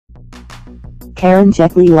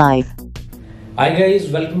karanjetlilive. Hi guys,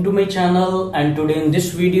 welcome to my channel, and today in this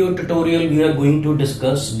video tutorial we are going to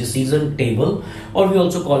discuss decision table, or we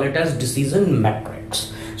also call it as decision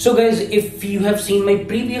matrix. So guys, if you have seen my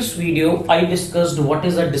previous video, I discussed what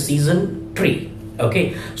is a decision tree.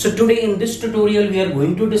 Okay, so today in this tutorial we are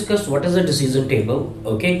going to discuss what is a decision table.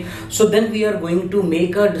 Okay, so then we are going to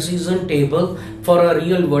make a decision table for a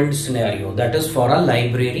real world scenario, that is for a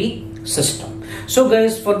library system. So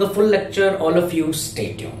guys, for the full lecture, all of you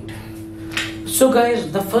stay tuned. So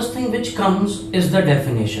guys, the first thing which comes is the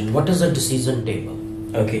definition. What is a decision table?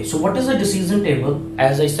 Okay, so what is a decision table?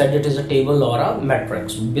 As I said, it is a table or a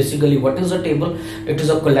matrix. Basically, what is a table? It is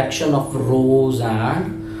a collection of rows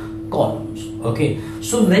and columns. Okay,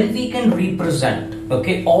 so when we can represent,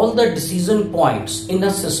 okay, all the decision points in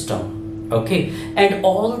a system, okay, and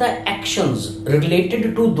all the actions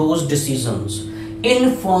related to those decisions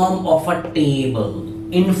in form of a table,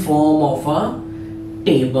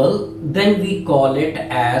 then we call it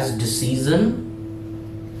as decision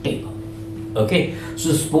table. Okay,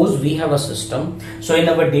 so suppose we have a system. So in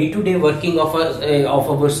our day-to-day working of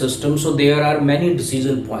our system, so there are many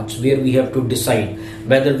decision points where we have to decide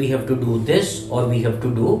whether we have to do this or we have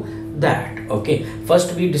to do that. Okay,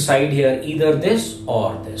 first we decide here either this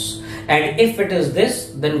or this, and if it is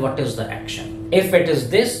this, then what is the action? If it is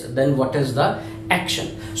this, then what is the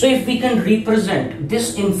action? So if we can represent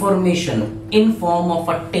this information in form of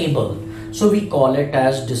a table, so we call it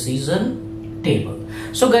as decision table.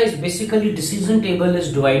 So guys, basically decision table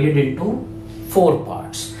is divided into 4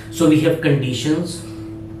 parts. So we have conditions,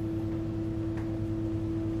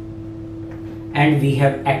 and we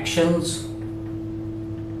have actions,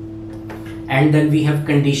 and then we have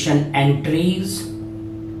condition entries,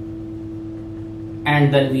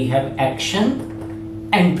 and then we have action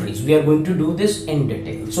entries. We are going to do this in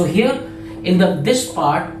detail. So here in this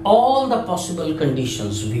part, all the possible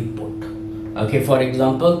conditions we put. Okay, for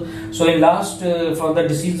example, so in last for the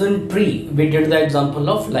decision tree we did the example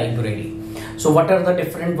of library. So what were the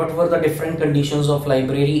different conditions of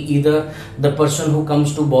library? Either the person who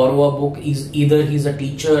comes to borrow a book is either he's a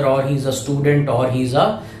teacher or he's a student or he's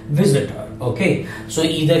a visitor. Okay, so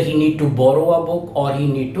either he need to borrow a book or he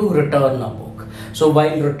need to return a book. So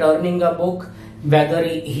while returning a book, whether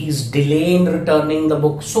he's delaying returning the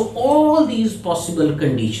book, so all these possible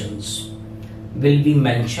conditions will be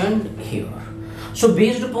mentioned here. So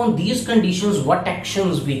based upon these conditions, what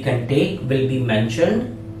actions we can take will be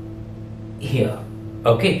mentioned here.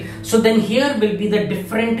 Okay, so then here will be the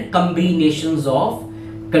different combinations of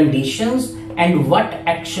conditions and what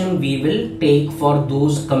action we will take for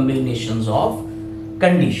those combinations of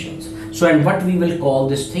conditions. So, and what we will call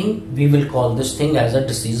this thing? We will call this thing as a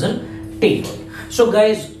decision table. So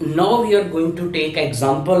guys, now we are going to take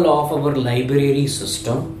example of our library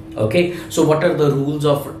system. Okay, so what are the rules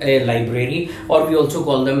of a library, or we also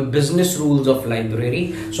call them business rules of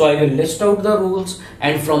library? So I will list out the rules,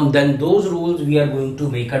 and from then those rules we are going to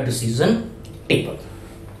make a decision table.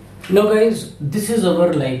 Now guys, this is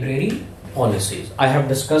our library policies. I have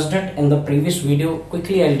discussed it in the previous video.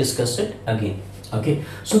 Quickly I'll discuss it again. Okay,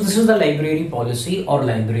 so this is the library policy or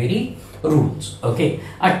library rules. Okay,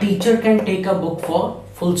 a teacher can take a book for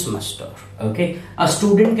full semester. Okay, a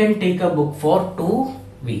student can take a book for 2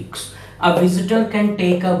 weeks. A visitor can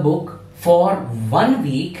take a book for 1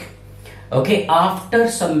 week. Okay, after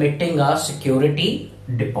submitting a security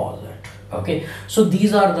deposit. Okay, so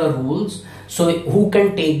these are the rules. So who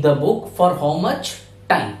can take the book for how much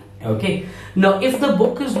time? Okay, now if the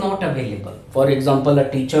book is not available, for example, a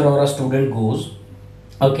teacher or a student goes,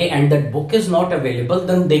 okay, and that book is not available,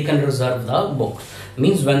 then they can reserve the book.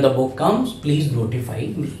 Means when the book comes, please notify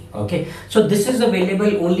me. Okay, so this is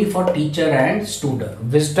available only for teacher and student.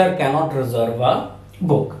 Visitor cannot reserve a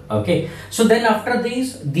book. Okay, so then after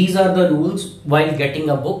these are the rules while getting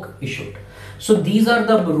a book issued. So these are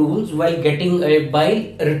the rules while getting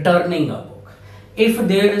by returning a book. If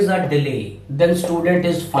there is a delay, then student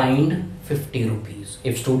is fined 50 rupees.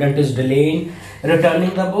 If student is delaying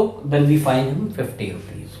returning the book, then we fine him 50 rupees.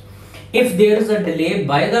 If there is a delay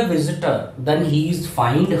by the visitor, then he is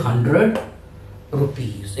fined 100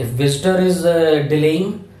 rupees. If visitor is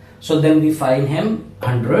delaying, so then we fine him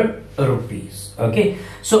 100 rupees. Okay,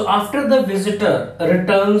 so after the visitor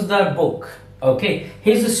returns the book, okay,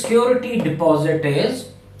 his security deposit is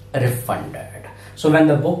refunded. So when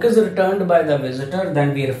the book is returned by the visitor,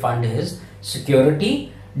 then we refund his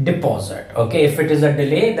security deposit. Okay, if it is a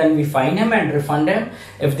delay, then we fine him and refund him.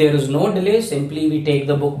 If there is no delay, simply we take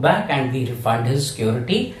the book back and we refund his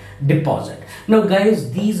security deposit. Now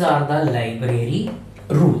guys, these are the library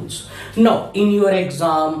rules. Now, in your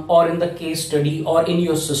exam or in the case study or in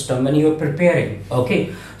your system when you're preparing,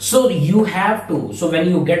 okay, so you have to, so when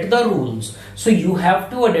you get the rules, so you have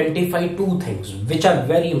to identify two things which are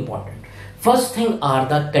very important. First thing are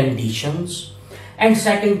the conditions and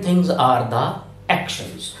second things are the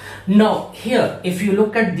actions. Now here, if you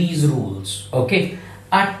look at these rules, okay,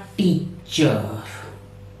 a teacher,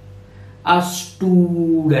 a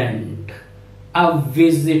student, a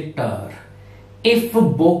visitor, if a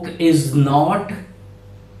book is not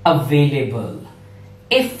available,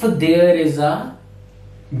 if there is a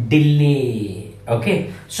delay,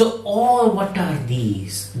 okay, so all what are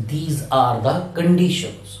these? These are the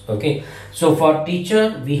conditions, okay. So for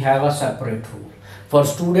teacher we have a separate rule, for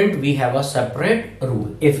student we have a separate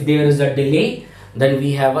rule, if there is a delay then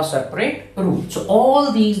we have a separate rule. So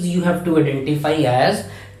all these you have to identify as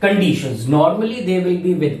conditions. Normally they will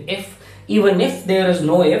be with if, even if there is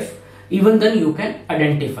no if, even then you can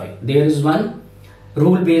identify. There is one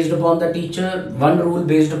rule based upon the teacher, one rule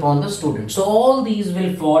based upon the student. So all these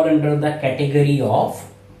will fall under the category of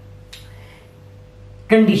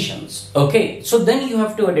conditions, okay. So then you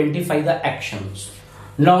have to identify the actions.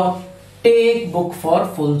 Now take book for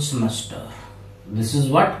full semester. This is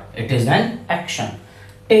what? It is an action.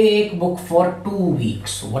 Take book for 2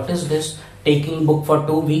 weeks. What is this? Taking book for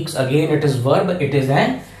 2 weeks. Again it is verb. It is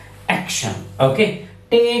an action, okay.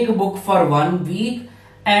 Take book for 1 week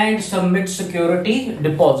and submit security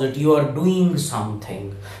deposit. You are doing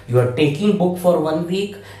something. You are taking book for 1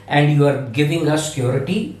 week and you are giving a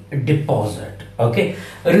security deposit, okay.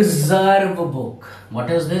 Reserve book.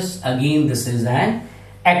 What is this? Again this is an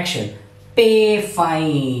action. Pay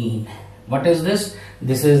fine. What is this?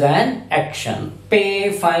 This is an action.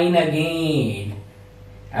 Pay fine again,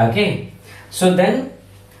 okay. So then,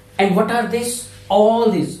 and what are this? All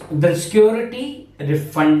these, the security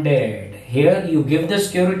refunded. Here you give the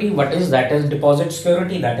security. What is that? Is deposit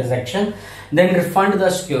security, that is action. Then refund the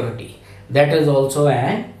security, that is also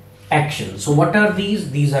an action. So what are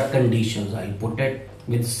these? These are conditions. I'll put it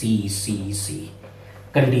with C.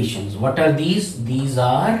 Conditions. What are these? These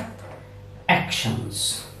are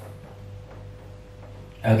actions,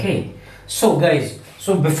 okay. So guys,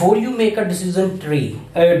 so before you make a decision table,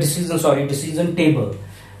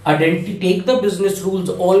 take the business rules.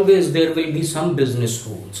 Always there will be some business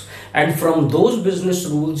rules, and from those business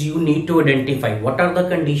rules you need to identify what are the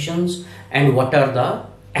conditions and what are the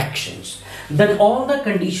actions. Then all the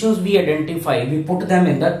conditions we identify, we put them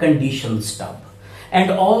in the conditions tab,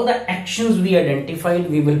 and all the actions we identified,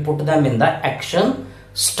 we will put them in the action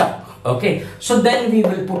tab, okay. So then we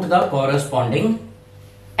will put the corresponding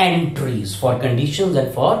entries for conditions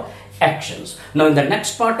and for actions. Now in the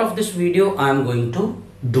next part of this video I am going to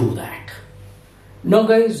do that. Now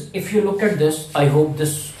guys, if you look at this, I hope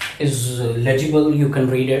this is legible, you can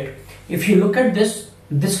read it. If you look at this,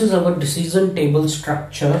 this is our decision table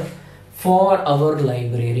structure for our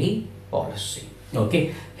library policy,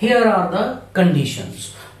 okay. Here are the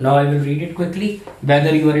conditions. Now I will read it quickly.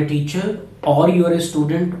 Whether you are a teacher or you are a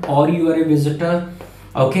student or you are a visitor,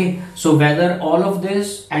 okay, so whether all of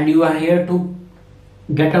this and you are here to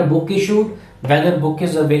get a book issued, whether book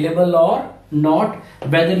is available or not,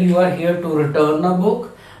 whether you are here to return a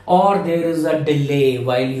book or there is a delay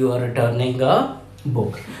while you are returning a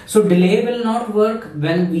book. So delay will not work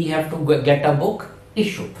when we have to get a book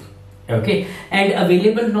issued, okay, and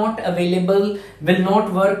available not available will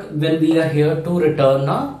not work when we are here to return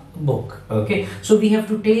a book, okay. So we have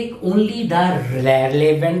to take only the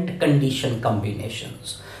relevant condition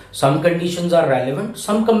combinations. Some conditions are relevant,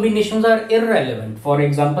 some combinations are irrelevant. For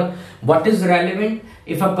example, what is relevant?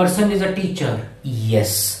 If a person is a teacher,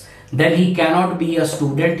 yes, then he cannot be a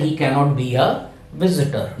student, he cannot be a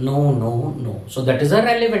visitor. No. So that is a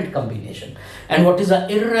relevant combination. And what is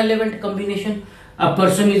an irrelevant combination? A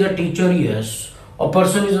person is a teacher, yes. A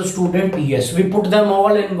person is a student, yes. We put them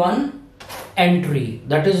all in one entry.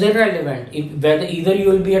 That is irrelevant. Whether either you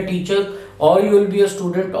will be a teacher or you will be a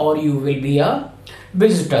student or you will be a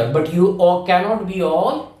visitor, but you all cannot be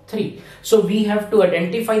all three. So we have to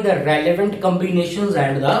identify the relevant combinations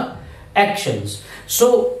and the actions.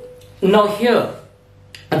 So now here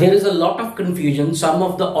there is a lot of confusion. Some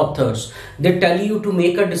of the authors, they tell you to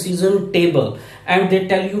make a decision table and they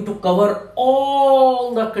tell you to cover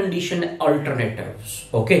all the condition alternatives,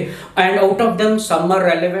 okay, and out of them some are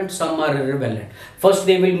relevant, some are irrelevant. First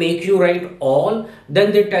they will make you write all,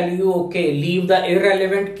 then they tell you, okay, leave the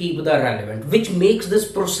irrelevant, keep the relevant, which makes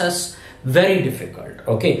this process very difficult,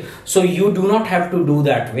 okay. So you do not have to do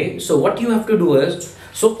that way. So what you have to do is,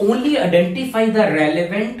 So only identify the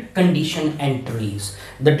relevant condition entries,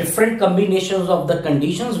 the different combinations of the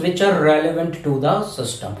conditions which are relevant to the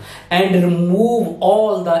system, and remove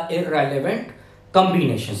all the irrelevant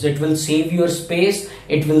combinations. It will save your space,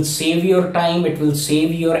 it will save your time, it will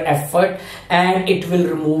save your effort, and it will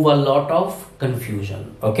remove a lot of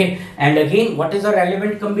confusion. Okay, and again, what is a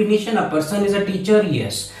relevant combination? A person is a teacher,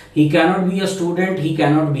 yes. He cannot be a student, he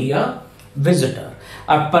cannot be a visitor.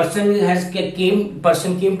 A person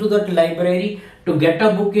came to the library to get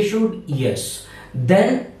a book issued, yes.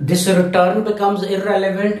 Then this return becomes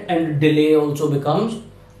irrelevant and delay also becomes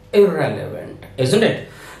irrelevant, isn't it?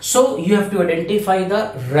 So you have to identify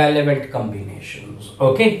the relevant combinations.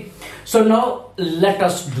 Okay, so now let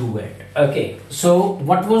us do it. Okay, so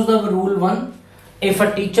what was the rule 1? If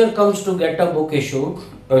a teacher comes to get a book issued,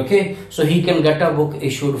 okay, so he can get a book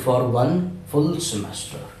issued for 1 full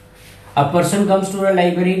semester. A person comes to a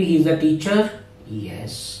library, he is a teacher,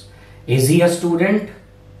 yes. Is he a student?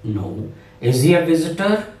 No. Is he a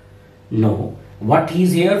visitor? No. What he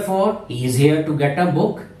is here for? He is here to get a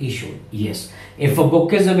book issued, yes. If a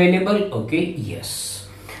book is available, okay, yes.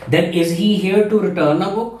 Then is he here to return a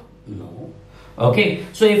book? No. Okay,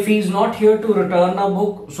 so if he is not here to return a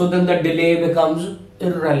book, so then the delay becomes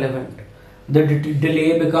irrelevant. The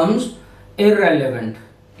delay becomes irrelevant.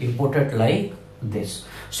 You put it like this.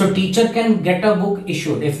 So teacher can get a book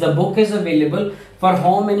issued. If the book is available, for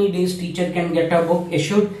how many days teacher can get a book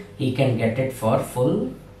issued? He can get it for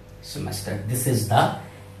full semester. This is the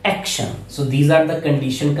action. So these are the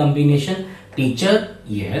condition combination. Teacher,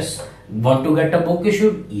 yes. Want to get a book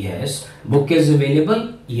issued? Yes. Book is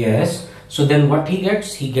available? Yes. So then what he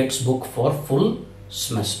gets? He gets book for full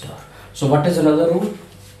semester. So what is another rule?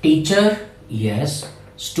 Teacher, yes.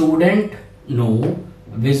 Student, no.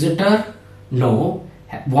 Visitor, no.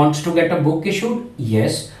 Wants to get a book issued?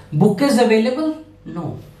 Yes. Book is available?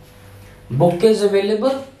 No. Book is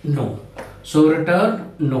available? No. So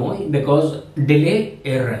return? No, because delay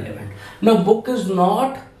irrelevant. Now book is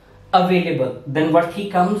not available. Then what he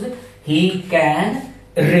comes? He can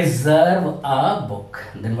reserve a book.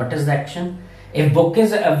 Then what is the action? If book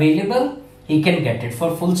is available, he can get it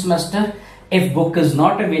for full semester. If book is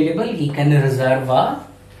not available, he can reserve a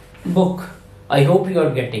book. I hope you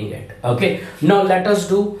are getting it. Okay. Now let us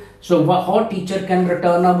do. So how teacher can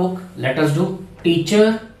return a book? Let us do.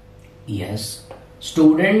 Teacher, yes.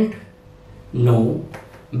 Student, no.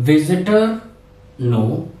 Visitor,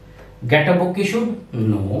 no. Get a book issued?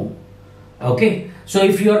 No. Okay. So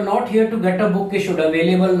if you are not here to get a book issued,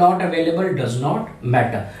 available, not available, does not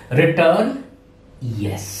matter. Return,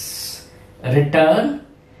 yes. Return,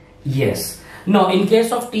 yes. Now in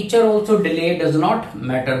case of teacher also, delay does not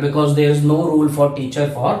matter because there is no rule for teacher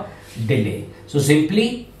for delay. So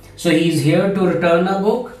simply, so he is here to return a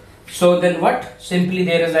book. So then what? Simply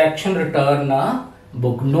there is action, return a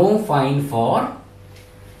book. No fine for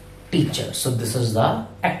teacher. So this is the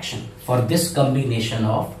action for this combination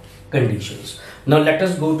of conditions. Now let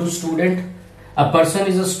us go to student. A person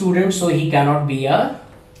is a student, so he cannot be a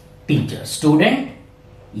teacher. Student,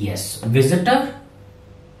 yes. Visitor,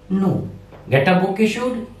 no. Get a book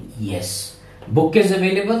issued? Yes. Book is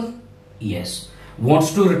available? Yes.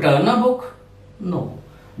 Wants to return a book? No.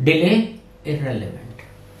 Delay? Irrelevant.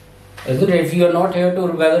 Isn't it? If you are not here to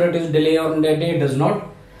whether it is delay or delay, it does not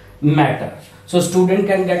matter. So student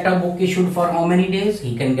can get a book issued for how many days?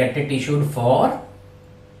 He can get it issued for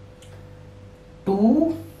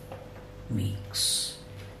 2 weeks.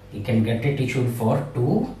 He can get it issued for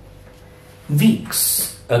 2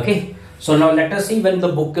 weeks. Okay. So now let us see when the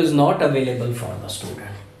book is not available for the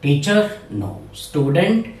student. Teacher, no.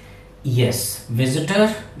 Student, yes.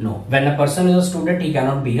 Visitor, no. When a person is a student, he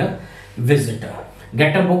cannot be a visitor.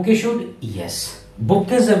 Get a book issued? Yes.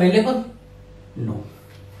 Book is available? No.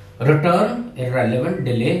 Return, irrelevant.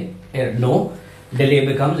 Delay, no. Delay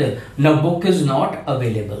becomes now book is not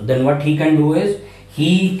available. Then what he can do is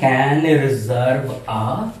he can reserve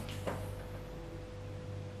a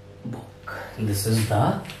book. This is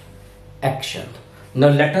the action. Now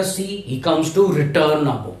let us see, he comes to return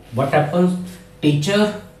a book. What happens?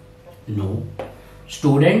 Teacher, no.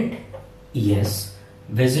 Student, yes.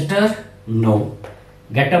 Visitor, no.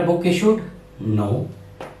 Get a book issued? No.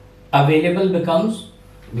 Available becomes,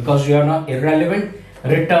 because you are not irrelevant.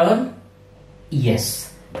 Return,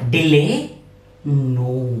 yes. Delay,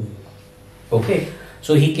 no. Okay.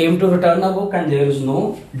 So he came to return a book and there is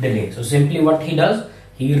no delay. So simply what he does,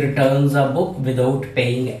 he returns a book without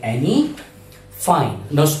paying any fine.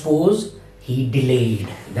 Now suppose he delayed.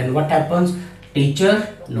 Then what happens?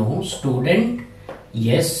 Teacher, no. Student,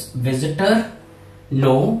 yes. Visitor,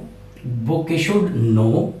 no. Book issued,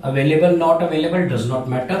 no. Available, not available, does not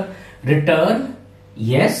matter. Return,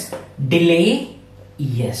 yes. Delay,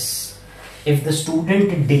 yes. If the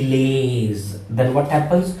student delays, then what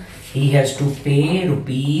happens? He has to pay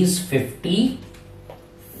rupees 50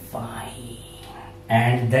 fine,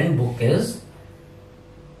 and then book is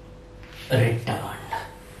returned.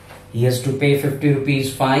 He has to pay 50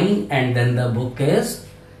 rupees fine, and then the book is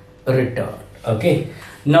returned. Okay.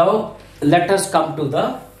 Now let us come to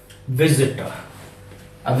the visitor.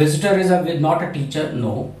 A visitor is not a teacher.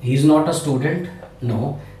 No. He is not a student.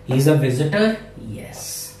 No. He is a visitor.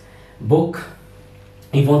 Yes. Book.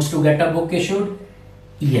 He wants to get a book issued.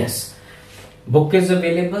 Yes. Book is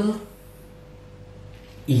available.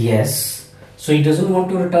 Yes. So he doesn't want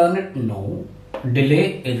to return it. No.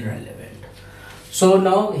 Delay, irrelevant. So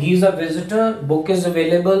now he is a visitor. Book is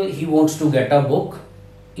available. He wants to get a book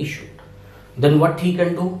issued. Then what he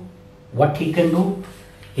can do? What he can do?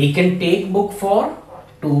 He can take book for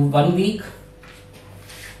 1 week,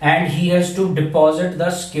 and he has to deposit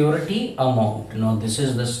the security amount. Now this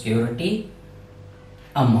is the security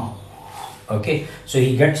amount. Okay, so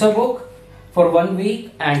he gets a book for 1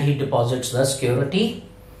 week and he deposits the security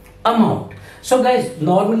amount. So guys,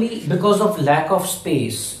 normally because of lack of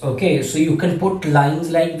space, okay, so you can put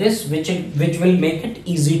lines like this which will make it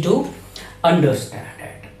easy to understand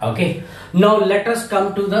it. Okay, now let us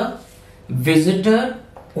come to the visitor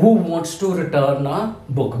who wants to return a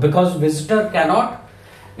book, because visitor cannot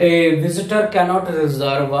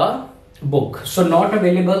reserve a book. So not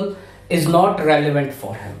available is not relevant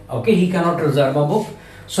for him. Okay, he cannot reserve a book.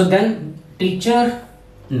 So then teacher,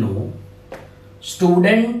 no.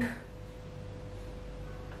 Student,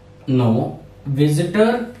 no.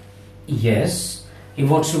 Visitor, yes. He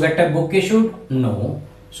wants to get a book issued, no.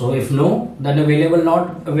 So if no, then available,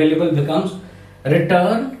 not available becomes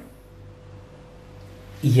return,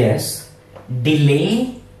 yes.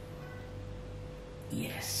 Delay,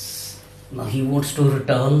 yes. Now he wants to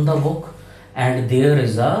return the book and there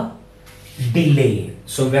is a delay.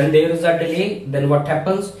 So when there is a delay, then what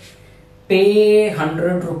happens? Pay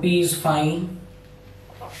 100 rupees fine,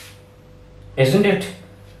 isn't it?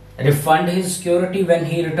 Refund his security when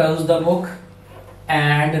he returns the book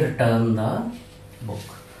and return the book.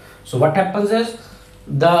 So what happens is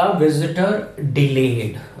the visitor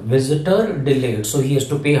delayed. So he has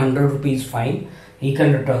to pay 100 rupees fine. He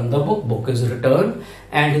can return the book. Book is returned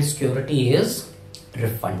and his security is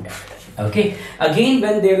refunded. Okay. Again,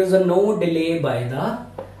 when there is a no delay by the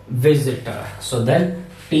visitor, so then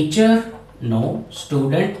teacher, no.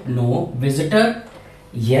 Student, no. Visitor,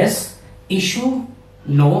 yes. Issue,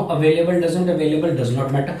 no. Available, does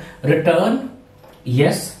not matter. Return,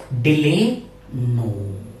 yes. Delay, no.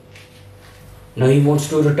 Now he wants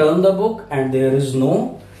to return the book and there is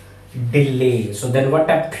no delay. So then what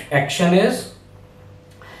action is?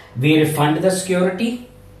 We refund the security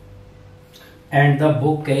and the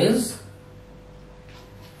book is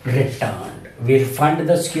returned. We refund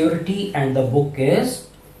the security and the book is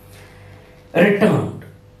returned.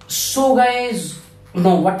 So guys,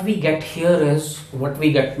 now what we get here is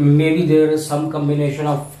maybe there is some combination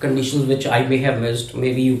of conditions which I may have missed.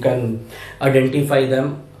 Maybe you can identify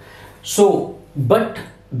them. So but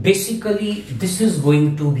basically this is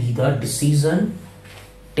going to be the decision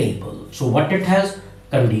table. So what it has?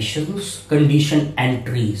 Conditions, condition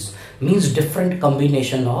entries, means different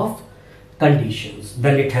combination of conditions.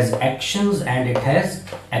 Then it has actions and it has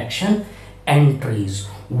action entries.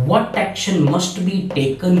 What action must be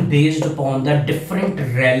taken based upon the different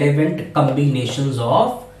relevant combinations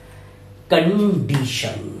of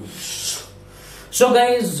conditions. So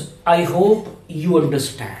guys, I hope you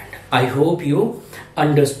understand.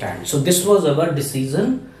 So this was our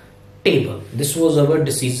decision table.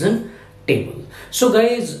 So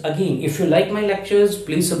guys, again, if you like my lectures,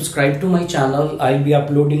 please subscribe to my channel. I'll be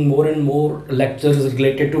uploading more and more lectures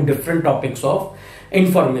related to different topics of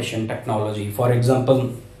information technology. For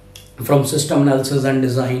example, from system analysis and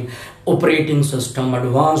design, operating system,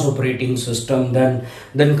 advanced operating system,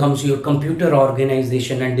 then comes your computer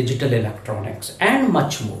organization and digital electronics, and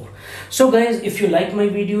much more. So guys, if you like my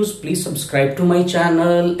videos, please subscribe to my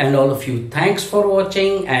channel, and all of you, thanks for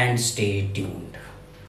watching and stay tuned.